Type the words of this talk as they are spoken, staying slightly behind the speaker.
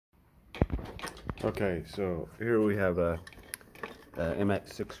Okay, so here we have a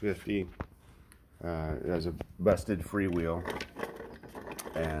MX650. It has a busted freewheel,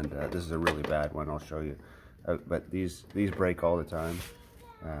 and this is a really bad one. I'll show you. But these break all the time.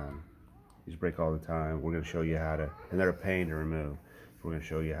 These break all the time. We're going to show you how to, and they're a pain to remove. We're going to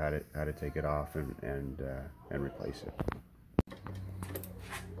show you how to take it off and replace it.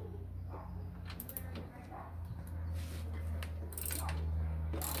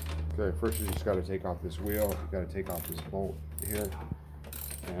 Okay, first you just got to take off this wheel. You got to take off this bolt here,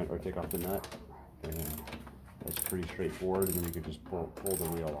 or take off the nut, and that's pretty straightforward. And then you can just pull the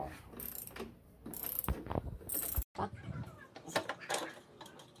wheel off.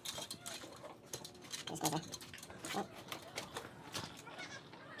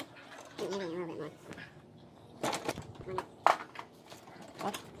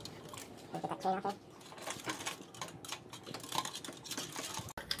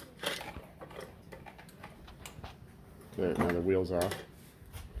 Okay, now the wheel's off.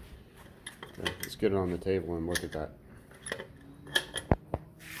 Okay, let's get it on the table and look at that.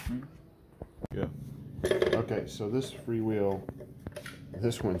 Yeah. Okay, so this freewheel,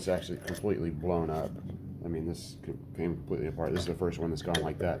 this one's actually completely blown up. I mean, this came completely apart. This is the first one that's gone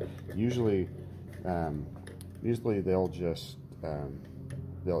like that. Usually they'll just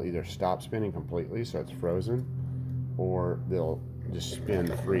they'll either stop spinning completely, so it's frozen, or they'll just spin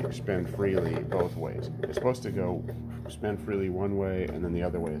freely both ways. It's supposed to go spin freely one way, and then the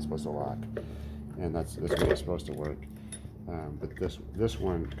other way is supposed to lock, and that's the way it's supposed to work. But this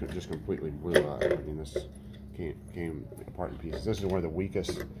one just completely blew up. I mean, this came apart in pieces. This is one of the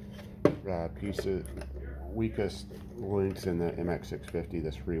weakest weakest links in the MX650.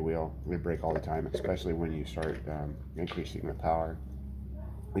 This freewheel, they break all the time, especially when you start increasing the power.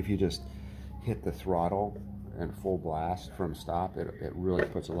 If you just hit the throttle and full blast from stop, it really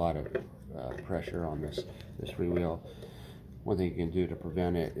puts a lot of pressure on this freewheel. One thing you can do to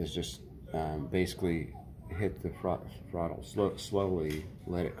prevent it is just basically hit the throttle slowly,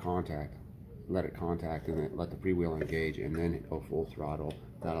 let it contact, and then let the freewheel engage, and then go full throttle.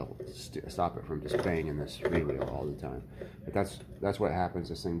 That'll stop it from just banging this freewheel all the time. But that's what happens.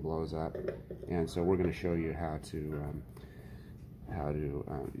 This thing blows up, and so we're going to show you how to.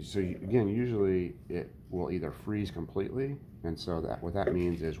 Again, usually it will either freeze completely, and so what that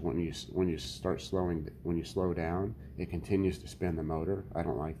means is when you slow down, it continues to spin the motor. I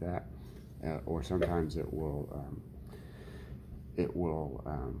don't like that. Or sometimes it will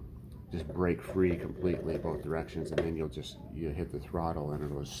just break free completely both directions, and then you hit the throttle and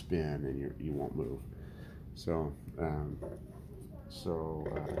it'll spin and you won't move. So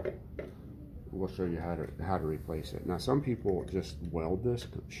we'll show you how to replace it. Now, some people just weld this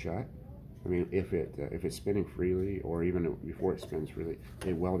shut. I mean, if it's spinning freely, or even before it spins freely,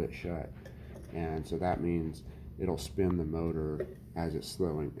 they weld it shut, and so that means it'll spin the motor as it's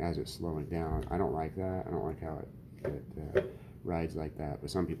slowing down. I don't like that. I don't like how it rides like that. But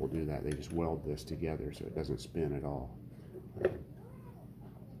some people do that. They just weld this together so it doesn't spin at all.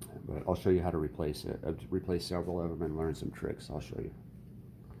 But I'll show you how to replace it. I've replaced several of them and learned some tricks. I'll show you.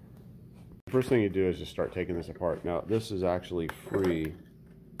 First thing you do is just start taking this apart. Now, this is actually free,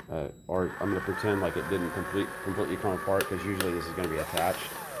 or I'm going to pretend like it didn't completely come apart, because usually this is going to be attached,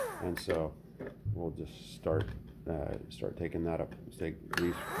 and so we'll just start taking that up. Let's take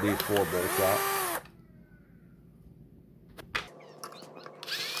these 4 bolts out.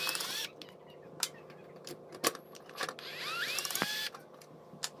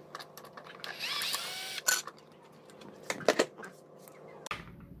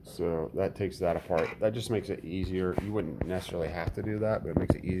 So that takes that apart. That just makes it easier. You wouldn't necessarily have to do that, but it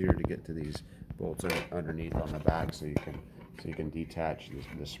makes it easier to get to these bolts underneath on the back, so you can detach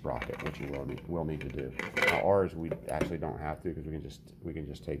this sprocket, which you will need to do. Now, ours, we actually don't have to, because we can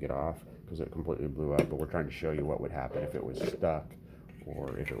just take it off, because it completely blew up. But we're trying to show you what would happen if it was stuck,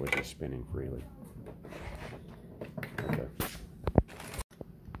 or if it was just spinning freely.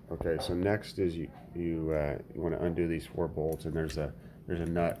 Okay. So next is you want to undo these 4 bolts, and there's a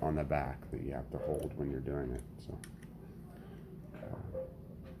nut on the back that you have to hold when you're doing it.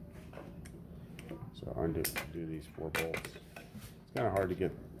 So undo these 4 bolts. It's kind of hard to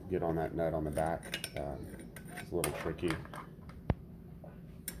get on that nut on the back. It's a little tricky.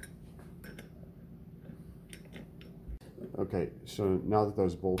 Okay, so now that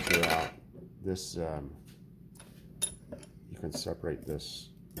those bolts are out, this you can separate this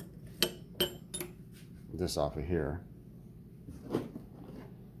off of here.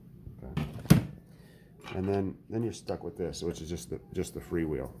 And then you're stuck with this, which is just the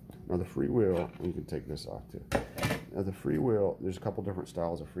freewheel. Now the freewheel, you can take this off too. the freewheel, there's a couple different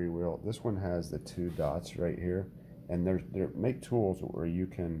styles of freewheel. This one has the 2 dots right here, and they make tools where you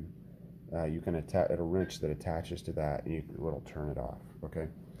can attach a wrench that attaches to that, and it'll turn it off. Okay.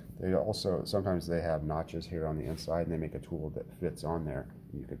 They also sometimes they have notches here on the inside, and they make a tool that fits on there,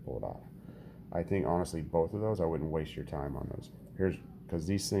 and you can pull it off. I think honestly both of those, I wouldn't waste your time on those. Because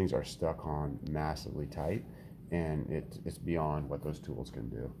these things are stuck on massively tight, and it's beyond what those tools can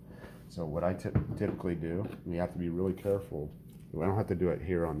do. So what I typically do, you have to be really careful. I don't have to do it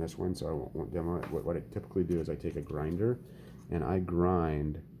here on this one, so I won't demo it. What I typically do is I take a grinder and I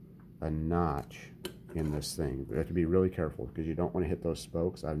grind a notch in this thing. You have to be really careful because you don't want to hit those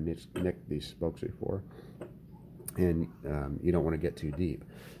spokes. I've nicked these spokes before, and you don't want to get too deep,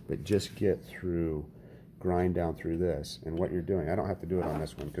 but just get through, grind down through this. And what you're doing, I don't have to do it on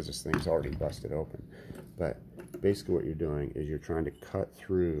this one because this thing's already busted open, but basically what you're doing is you're trying to cut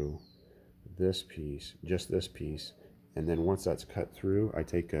through this piece, just this piece, and then once that's cut through, I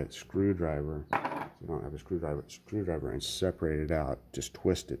take a screwdriver. I don't have a screwdriver and separate it out, just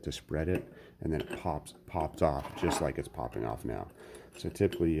twist it to spread it, and then it pops off just like it's popping off now. So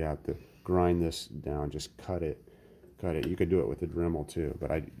typically you have to grind this down, just cut it. You could do it with a Dremel too,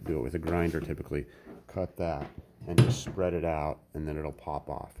 but I do it with a grinder typically. Cut that and just spread it out, and then it'll pop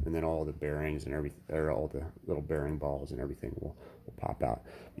off, and then all the bearings and everything, or all the little bearing balls and everything will pop out.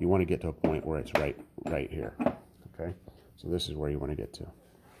 You want to get to a point where it's right here. Okay, so this is where you want to get to.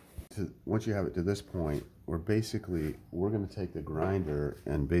 Once you have it to this point, we're going to take the grinder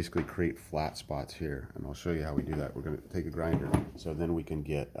and basically create flat spots here, and I'll show you how we do that. We're going to take a grinder, so then we can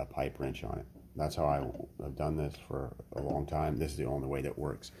get a pipe wrench on it. That's how I've done this for a long time. This is the only way that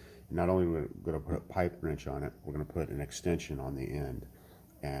works. And not only are we going to put a pipe wrench on it, we're going to put an extension on the end,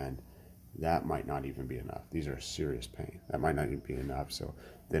 and that might not even be enough. These are a serious pain. That might not even be enough. So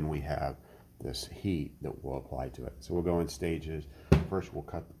then we have this heat that will apply to it. So we'll go in stages. First, we'll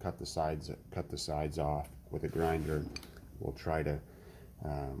cut the sides off with a grinder. We'll try to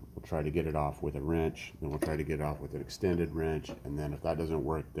get it off with a wrench. Then we'll try to get it off with an extended wrench. And then if that doesn't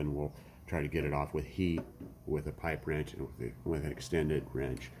work, then we'll try to get it off with heat, with a pipe wrench, and with an extended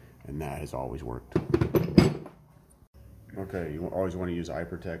wrench. And that has always worked. Okay, you always want to use eye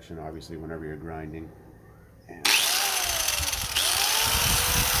protection, obviously, whenever you're grinding. And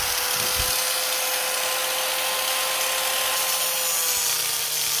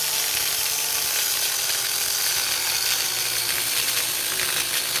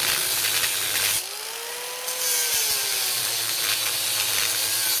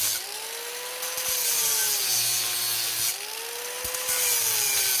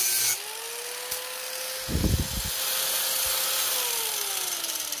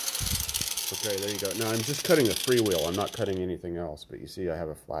okay, there you go. Now I'm just cutting the freewheel. I'm not cutting anything else, but you see I have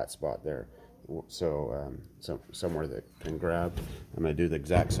a flat spot there. So, somewhere that can grab. I'm going to do the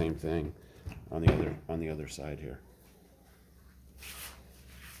exact same thing on the other side here.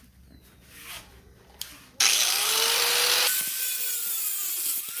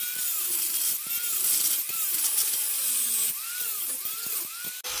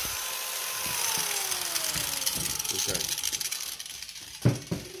 Okay.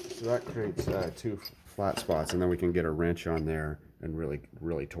 So that creates 2 flat spots, and then we can get a wrench on there and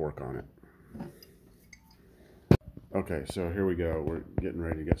really torque on it. Okay, so here we go. We're getting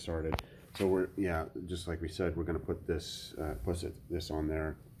ready to get started. So just like we said, we're going to put this on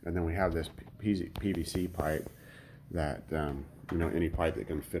there, and then we have this PVC pipe that any pipe that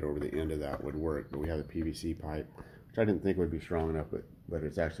can fit over the end of that would work. But we have a PVC pipe, which I didn't think would be strong enough, but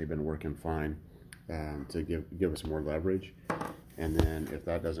it's actually been working fine to give us more leverage. And then if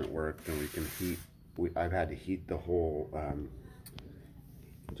that doesn't work, then we can heat. I've had to heat the whole,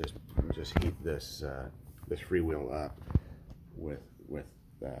 just heat this freewheel up with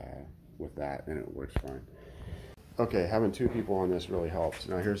that, and it works fine. Okay, having 2 people on this really helps.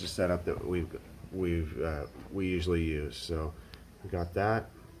 Now here's the setup that we usually use. So we got that.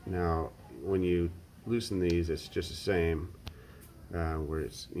 Now when you loosen these, it's just the same. Where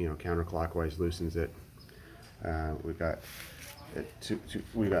it's counterclockwise loosens it. We've got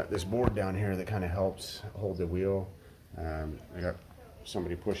this board down here that kind of helps hold the wheel. I got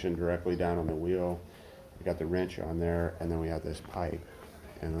somebody pushing directly down on the wheel. We got the wrench on there, and then we have this pipe.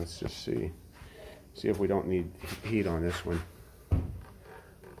 And let's just see if we don't need heat on this one.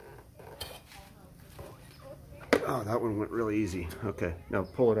 Oh, that one went really easy. Okay, now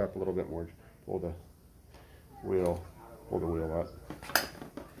pull it up a little bit more. Pull the wheel up.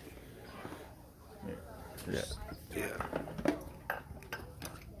 Yeah.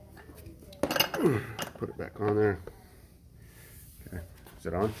 Put it back on there. Okay, is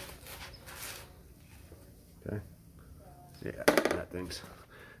it on? Okay, Yeah, that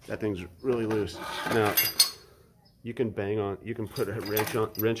thing's really loose. Now, you can put a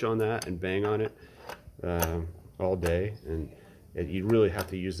wrench on that and bang on it all day, and you really have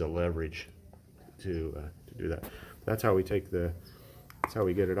to use the leverage to do that. That's how we get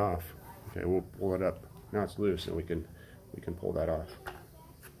it off. Okay, we'll pull it up. Now it's loose, and we can pull that off.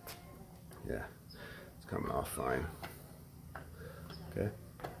 Yeah, it's coming off fine. Okay,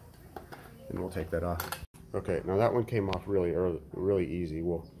 and we'll take that off. Okay, now that one came off really easy.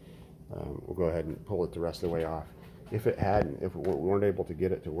 We'll go ahead and pull it the rest of the way off. If we weren't able to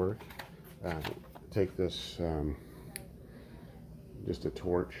get it to work, take this just a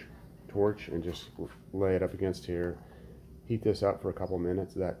torch and just lay it up against here. Heat this up for a couple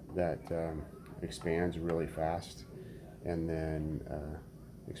minutes. That expands really fast, and then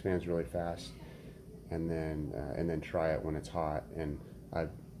and then try it when it's hot. And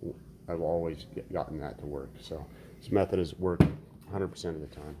I've always gotten that to work. So this method has worked 100% of the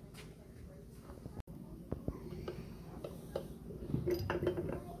time.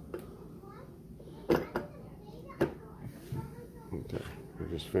 Okay, we're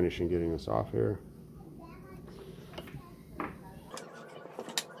just finishing getting this off here.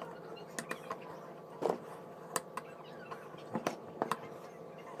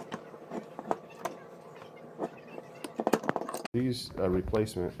 These I've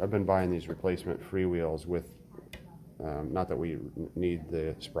been buying these replacement freewheels with, not that we need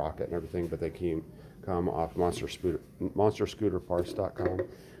the sprocket and everything, but they come off monsterscooterparts.com.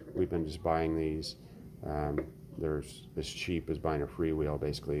 We've been just buying these. They're as cheap as buying a freewheel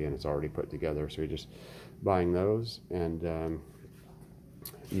basically, and it's already put together. So you're just buying those, and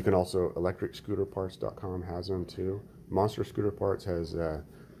you can also, electricscooterparts.com has them too. Monster Scooter Parts has a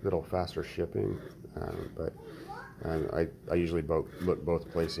little faster shipping, but I usually look both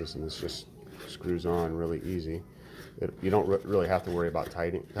places, and this just screws on really easy. You don't really have to worry about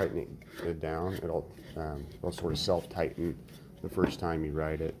tightening it down. It'll sort of self-tighten the first time you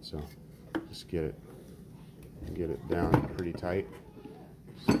ride it. So just get it down pretty tight,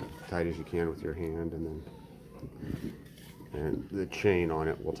 as tight as you can with your hand, and the chain on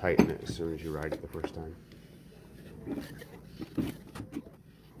it will tighten it as soon as you ride it the first time.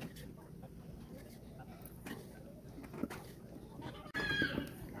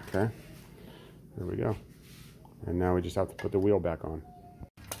 Okay, there we go. And now we just have to put the wheel back on.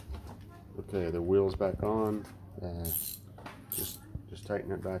 Okay, the wheel's back on. Just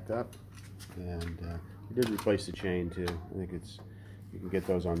tighten it back up. And we did replace the chain too. I think you can get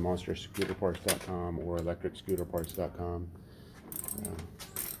those on monsterscooterparts.com or electricscooterparts.com.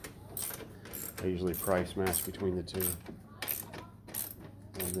 I usually price match between the two.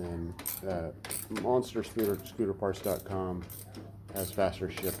 And then monsterscooterparts.com has faster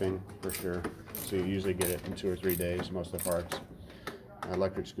shipping for sure, so you usually get it in 2 or 3 days, most of the parts.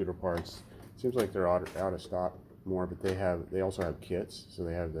 Electric Scooter Parts, seems like they're out of stock more, but they also have kits. So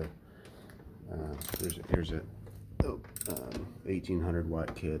they have the here's a 1800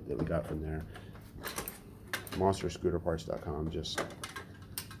 watt kit that we got from there. monsterscooterparts.com just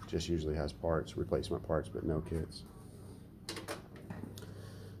usually has parts, replacement parts, but no kits.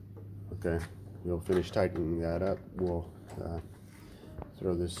 Okay, we'll finish tightening that up. We'll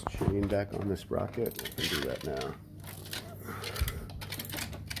throw this chain back on the sprocket and do that now.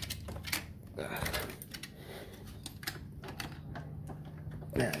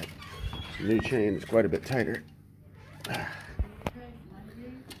 Yeah, the new chain is quite a bit tighter. Can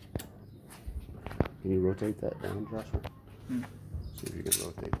you rotate that down, Joshua? See if you can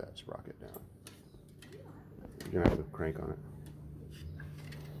rotate that sprocket down. You're gonna have to crank on it.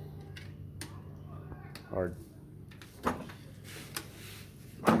 Hard.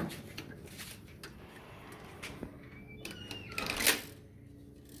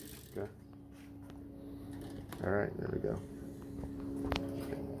 Okay. All right, there we go.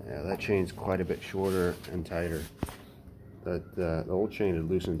 Yeah, that chain's quite a bit shorter and tighter. The old chain had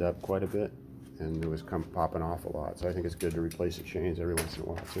loosened up quite a bit, and it was popping off a lot. So I think it's good to replace the chains every once in a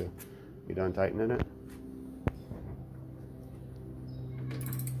while too. You done tightening it?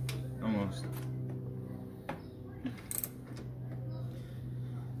 Almost.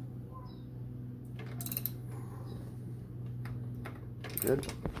 Good?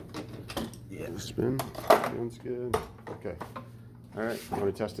 Yeah. Spin. Spin's good. Okay. All right. You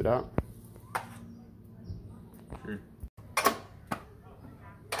want to test it out?